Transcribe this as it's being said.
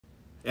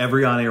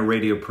Every on-air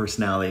radio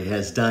personality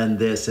has done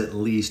this at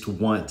least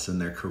once in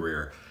their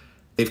career.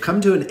 They've come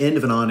to an end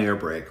of an on-air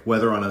break,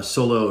 whether on a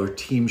solo or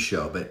team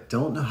show, but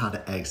don't know how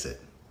to exit.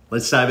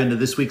 Let's dive into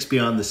this week's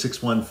Beyond the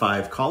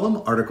 615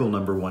 column, article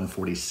number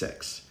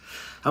 146.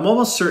 I'm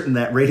almost certain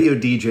that radio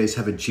DJs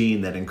have a gene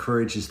that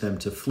encourages them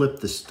to flip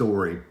the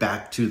story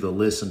back to the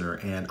listener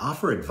and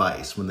offer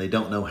advice when they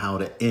don't know how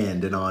to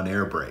end an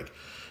on-air break.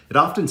 It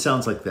often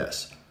sounds like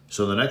this.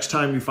 So the next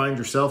time you find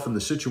yourself in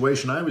the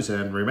situation I was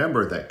in,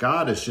 remember that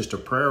God is just a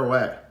prayer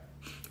away.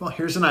 Well,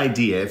 here's an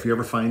idea. If you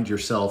ever find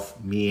yourself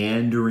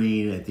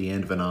meandering at the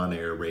end of an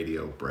on-air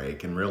radio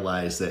break and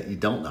realize that you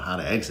don't know how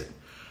to exit,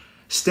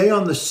 stay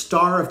on the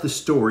star of the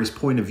story's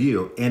point of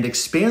view and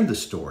expand the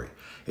story.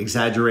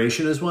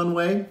 Exaggeration is one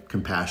way,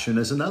 compassion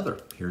is another.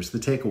 Here's the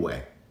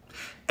takeaway.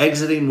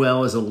 Exiting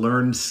well is a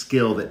learned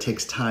skill that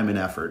takes time and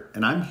effort,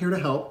 and I'm here to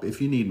help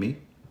if you need me.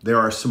 There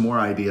are some more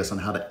ideas on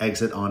how to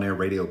exit on-air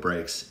radio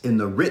breaks in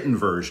the written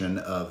version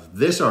of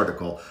this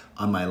article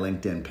on my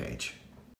LinkedIn page.